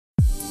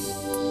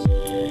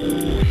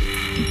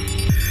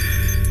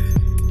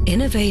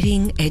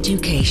Innovating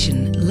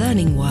Education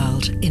Learning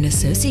World in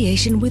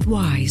association with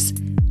WISE,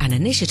 an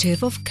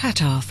initiative of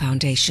Qatar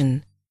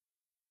Foundation.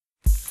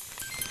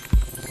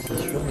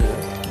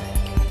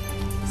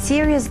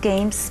 Serious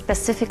games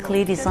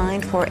specifically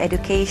designed for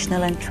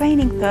educational and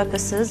training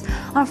purposes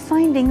are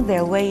finding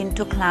their way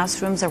into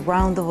classrooms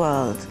around the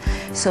world.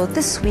 So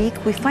this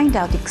week we find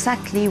out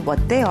exactly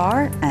what they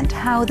are and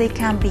how they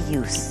can be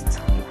used.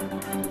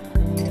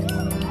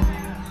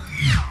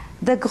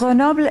 The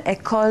Grenoble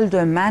Ecole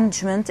de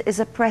Management is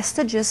a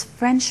prestigious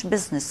French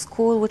business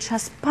school which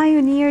has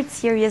pioneered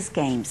serious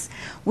games.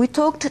 We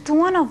talked to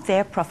one of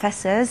their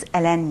professors,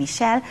 Hélène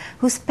Miche,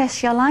 who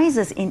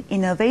specializes in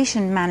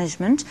innovation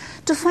management,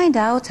 to find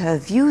out her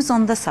views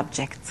on the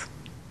subject.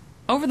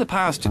 Over the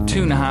past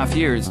 2.5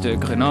 years, the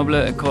Grenoble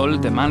Ecole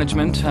de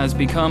Management has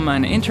become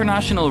an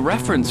international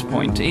reference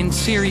point in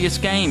serious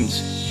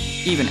games.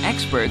 Even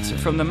experts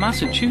from the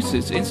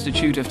Massachusetts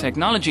Institute of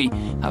Technology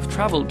have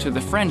travelled to the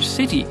French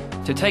city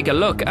to take a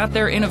look at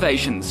their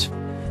innovations.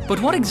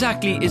 But what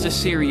exactly is a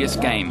serious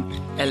game?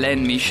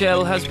 Hélène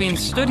Miche has been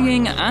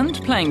studying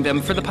and playing them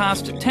for the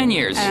past 10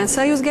 years. A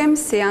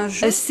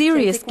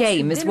serious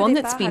game is one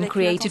that's been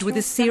created with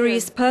a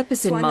serious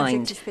purpose in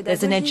mind.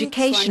 There's an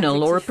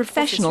educational or a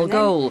professional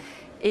goal.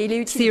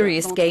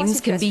 Serious games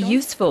can be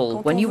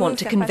useful when you want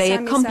to convey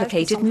a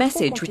complicated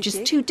message which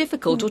is too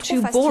difficult or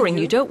too boring,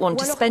 you don't want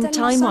to spend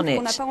time on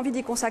it.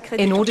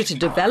 In order to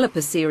develop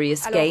a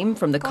serious game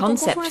from the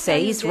concept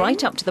phase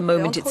right up to the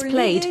moment it's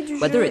played,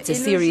 whether it's a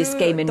serious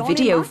game in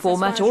video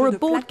format or a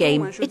board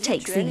game, it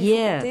takes a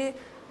year.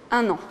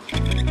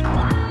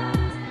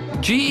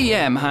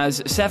 GEM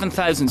has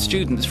 7,000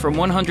 students from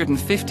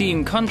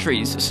 115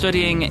 countries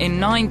studying in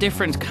 9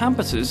 different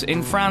campuses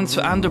in France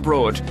and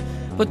abroad.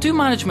 But do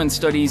management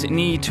studies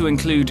need to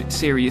include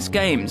serious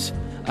games?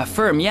 A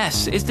firm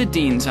yes is the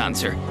Dean's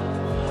answer.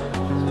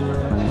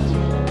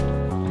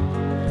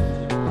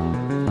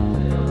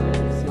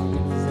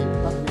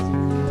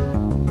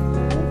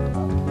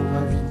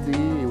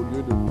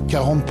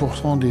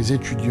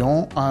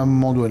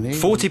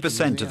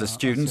 %40% of the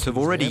students have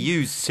already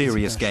used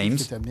serious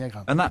games,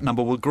 and that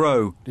number will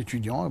grow.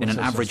 In an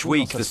average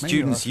week, the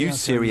students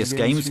use serious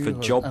games for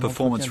job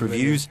performance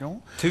reviews.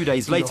 2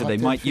 days later, they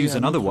might use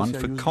another one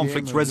for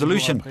conflict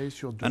resolution.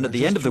 And at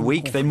the end of the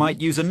week, they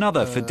might use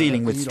another for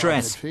dealing with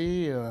stress.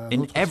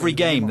 In every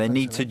game, they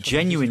need to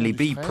genuinely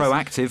be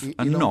proactive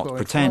and not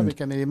pretend.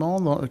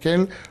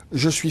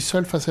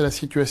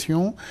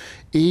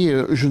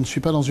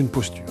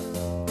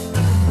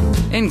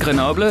 In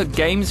Grenoble,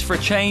 games for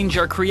change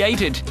are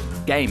created.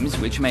 Games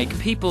which make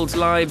people's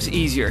lives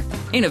easier.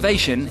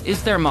 Innovation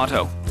is their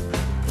motto.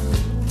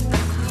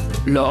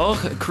 Laure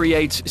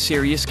creates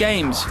serious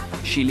games.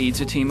 She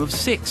leads a team of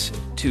 6.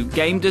 2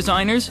 game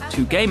designers,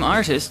 2 game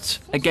artists,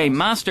 a game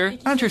master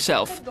and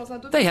herself.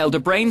 They held a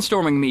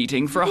brainstorming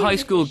meeting for a high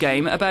school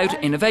game about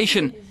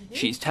innovation.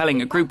 She's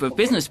telling a group of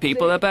business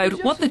people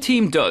about what the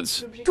team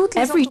does.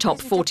 Every top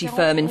 40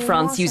 firm in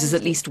France uses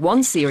at least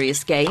one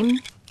serious game.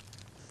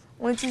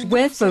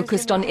 We're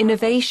focused on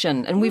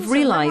innovation, and we've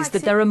realized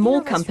that there are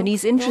more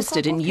companies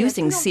interested in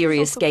using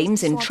serious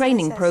games in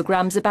training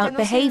programs about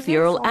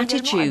behavioral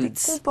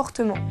attitudes.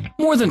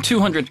 More than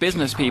 200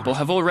 business people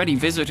have already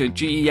visited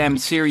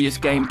GEM's serious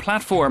game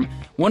platform.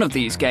 One of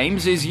these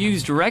games is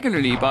used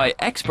regularly by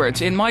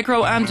experts in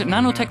micro and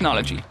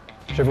nanotechnology.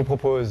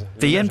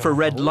 The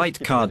infrared light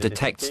card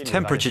detects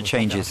temperature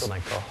changes.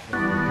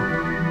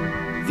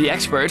 The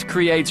expert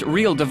creates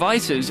real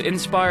devices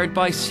inspired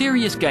by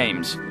serious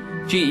games.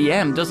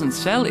 GEM doesn't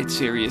sell its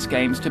serious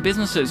games to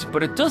businesses,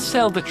 but it does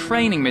sell the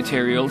training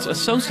materials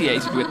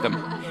associated with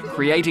them.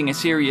 Creating a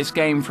serious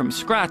game from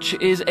scratch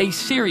is a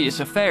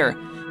serious affair.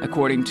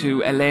 According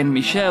to Hélène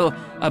Miche,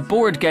 a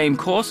board game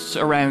costs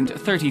around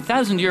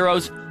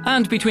 €30,000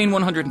 and between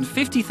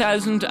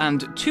 €150,000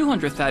 and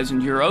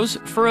 €200,000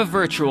 for a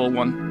virtual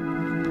one.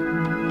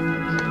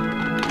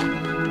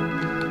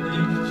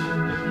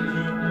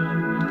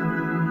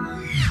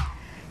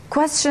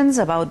 Questions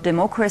about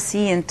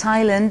democracy in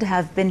Thailand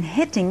have been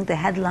hitting the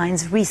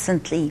headlines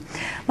recently,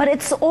 but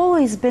it's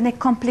always been a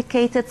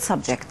complicated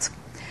subject.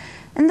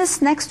 In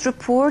this next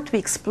report, we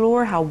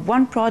explore how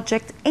one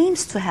project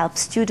aims to help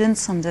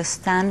students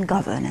understand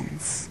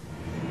governance.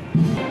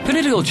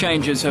 Political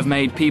changes have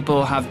made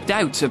people have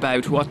doubts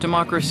about what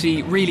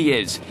democracy really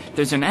is.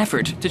 There's an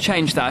effort to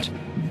change that.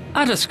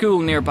 At a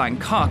school near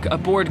Bangkok, a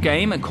board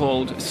game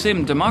called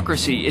Sim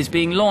Democracy is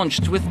being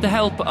launched with the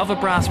help of a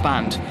brass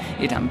band.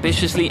 It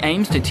ambitiously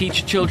aims to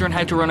teach children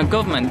how to run a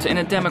government in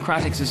a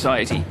democratic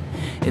society.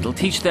 It'll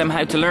teach them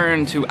how to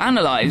learn to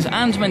analyse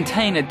and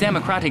maintain a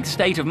democratic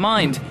state of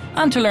mind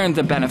and to learn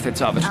the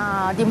benefits of it.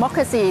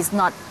 Democracy is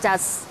not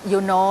just,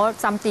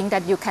 something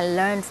that you can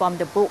learn from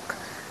the book,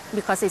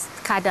 because it's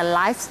kind of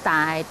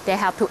lifestyle. They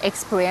have to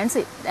experience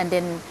it and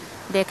then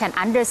they can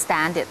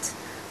understand it.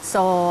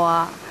 So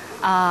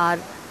I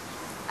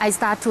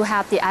start to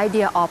have the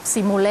idea of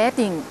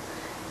simulating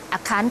a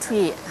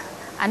country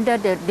under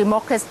the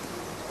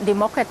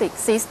democratic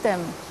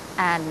system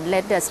and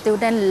let the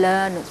student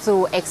learn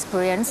through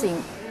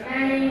experiencing.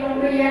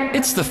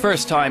 It's the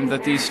first time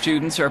that these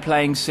students are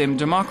playing Sim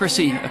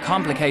Democracy, a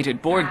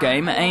complicated board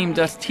game aimed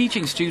at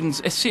teaching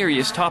students a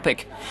serious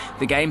topic.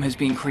 The game has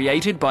been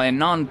created by a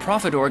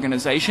non-profit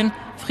organisation,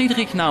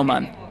 Friedrich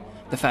Naumann.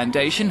 The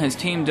foundation has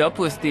teamed up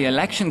with the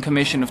Election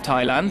Commission of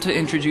Thailand to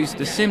introduce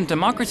the Sim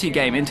Democracy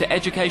game into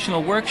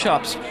educational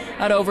workshops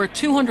at over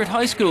 200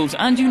 high schools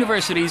and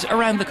universities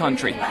around the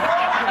country.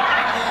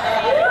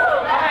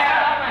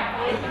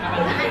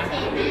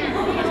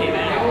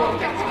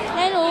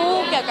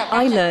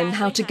 I learn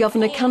how to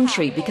govern a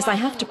country because I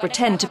have to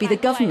pretend to be the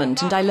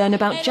government, and I learn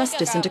about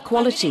justice and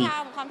equality.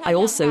 I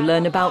also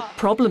learn about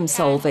problem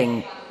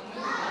solving.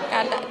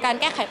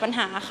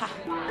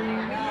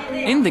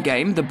 In the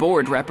game, the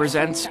board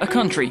represents a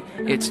country.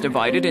 It's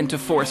divided into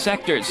 4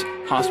 sectors: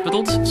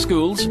 hospitals,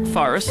 schools,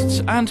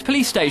 forests and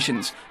police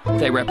stations.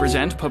 They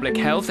represent public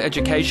health,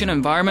 education,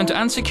 environment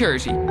and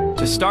security.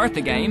 To start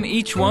the game,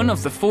 each one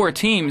of the 4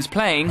 teams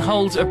playing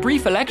holds a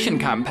brief election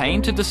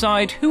campaign to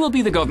decide who will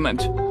be the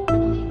government.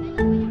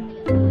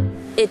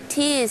 It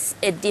is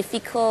a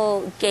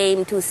difficult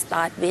game to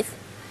start with,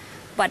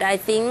 but I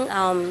think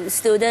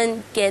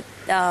students get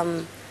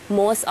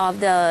most of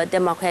the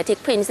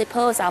democratic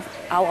principles out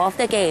of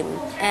the game.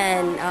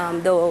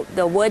 And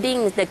the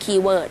wording, the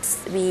keywords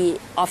we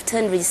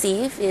often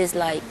receive is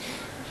like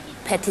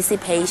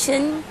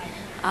participation,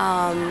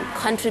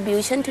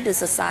 contribution to the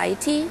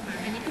society,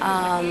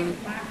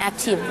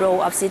 active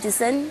role of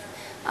citizen,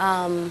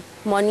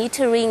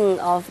 monitoring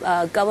of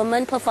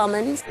government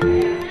performance.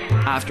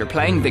 After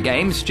playing the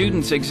game,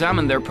 students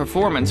examine their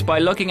performance by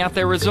looking at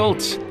their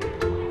results.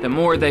 The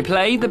more they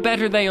play, the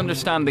better they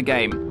understand the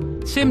game.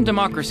 Sim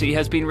Democracy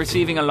has been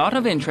receiving a lot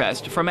of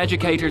interest from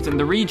educators in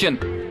the region.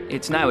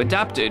 It's now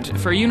adapted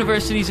for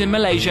universities in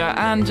Malaysia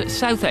and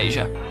South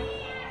Asia.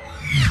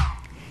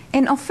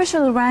 In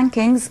official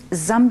rankings,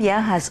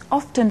 Zambia has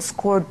often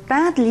scored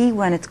badly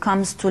when it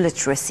comes to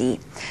literacy.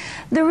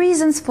 The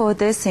reasons for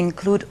this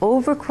include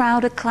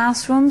overcrowded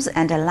classrooms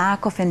and a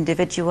lack of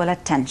individual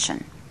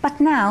attention. But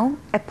now,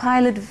 a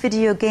pilot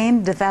video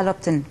game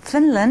developed in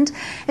Finland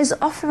is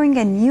offering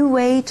a new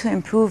way to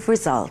improve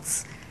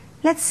results.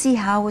 Let's see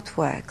how it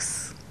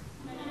works.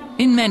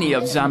 In many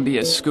of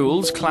Zambia's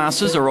schools,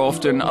 classes are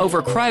often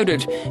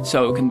overcrowded,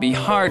 so it can be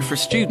hard for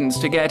students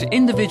to get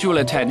individual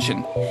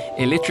attention.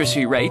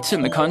 Illiteracy rates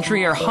in the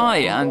country are high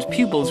and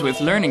pupils with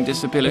learning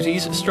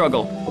disabilities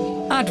struggle.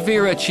 At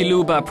Vera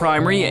Chiluba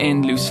Primary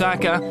in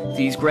Lusaka,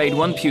 these grade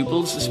 1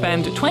 pupils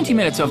spend 20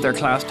 minutes of their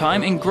class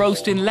time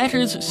engrossed in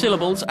letters,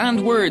 syllables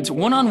and words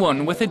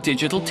one-on-one with a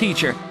digital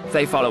teacher.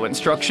 They follow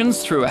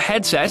instructions through a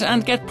headset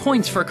and get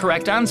points for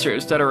correct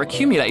answers that are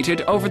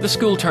accumulated over the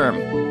school term.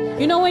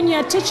 You know, when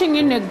you're teaching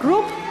in a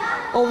group,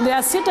 or they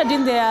are seated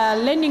in their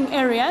learning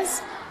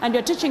areas, and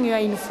you're teaching, you are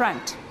in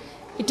front.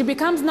 It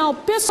becomes now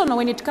personal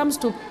when it comes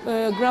to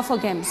graphical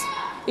games.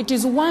 It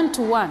is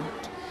one-to-one.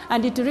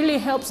 And it really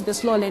helps the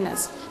slow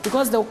learners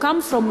because they'll come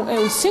from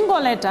a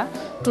single letter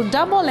to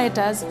double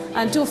letters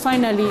until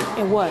finally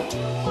a word.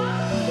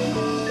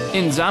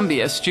 In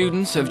Zambia,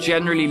 students have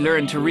generally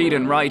learned to read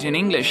and write in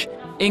English.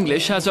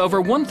 English has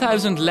over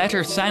 1,000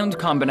 letter-sound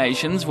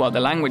combinations, while the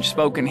language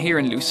spoken here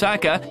in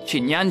Lusaka,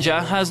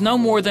 Chinyanja, has no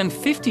more than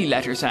 50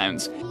 letter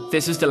sounds.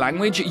 This is the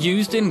language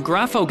used in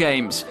grapho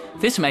games.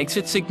 This makes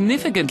it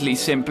significantly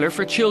simpler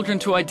for children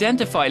to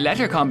identify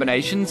letter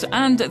combinations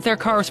and their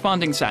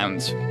corresponding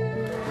sounds.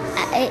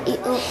 I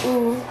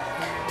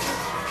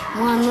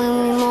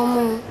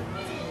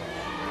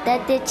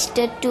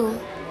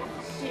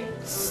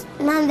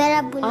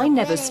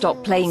never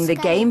stop playing the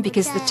game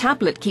because the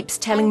tablet keeps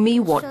telling me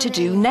what to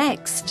do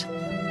next.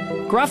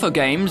 Grapho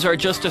games are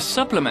just a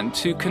supplement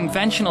to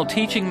conventional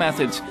teaching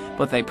methods,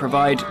 but they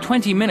provide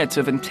 20 minutes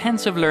of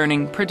intensive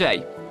learning per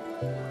day.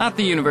 At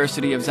the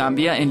University of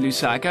Zambia in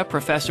Lusaka,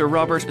 Professor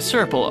Robert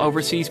Serpel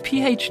oversees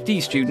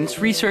PhD students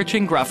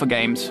researching grapho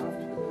games.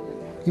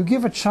 You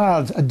give a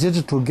child a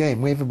digital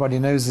game, everybody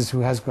knows this who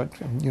has got,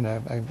 you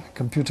know, a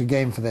computer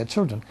game for their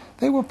children.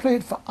 They will play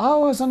it for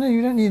hours and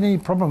you don't need any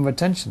problem of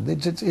attention.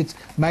 It's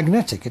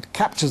magnetic, it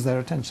captures their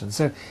attention.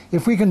 So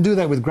if we can do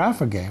that with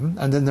grapho game,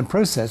 and in the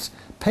process,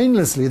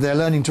 painlessly they're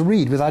learning to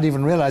read without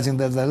even realizing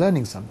that they're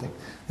learning something,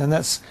 then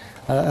that's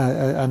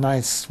a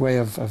nice way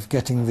of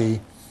getting the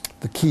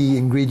key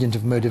ingredient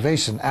of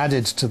motivation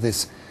added to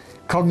this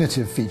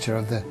cognitive feature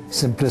of the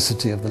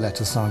simplicity of the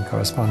letter-sound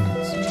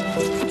correspondence.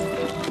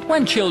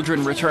 When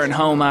children return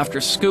home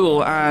after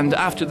school and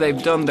after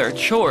they've done their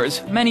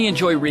chores, many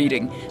enjoy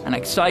reading, an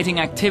exciting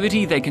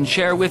activity they can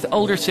share with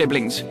older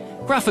siblings.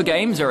 Grapho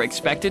games are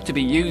expected to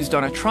be used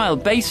on a trial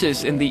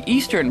basis in the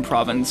Eastern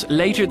Province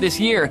later this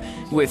year,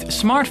 with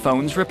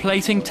smartphones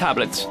replacing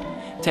tablets.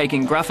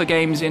 Taking grapho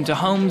games into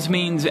homes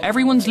means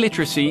everyone's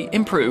literacy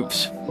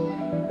improves.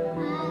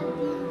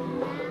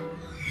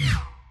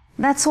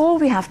 That's all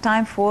we have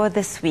time for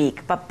this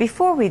week. But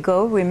before we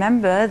go,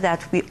 remember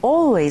that we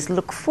always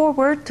look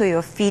forward to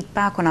your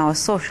feedback on our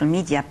social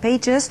media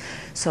pages,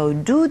 so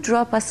do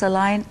drop us a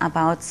line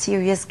about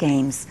serious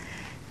games.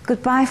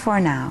 Goodbye for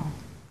now.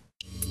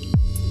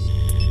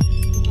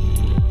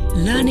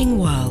 Learning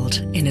World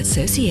in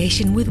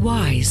association with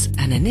WISE,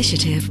 an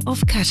initiative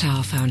of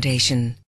Qatar Foundation.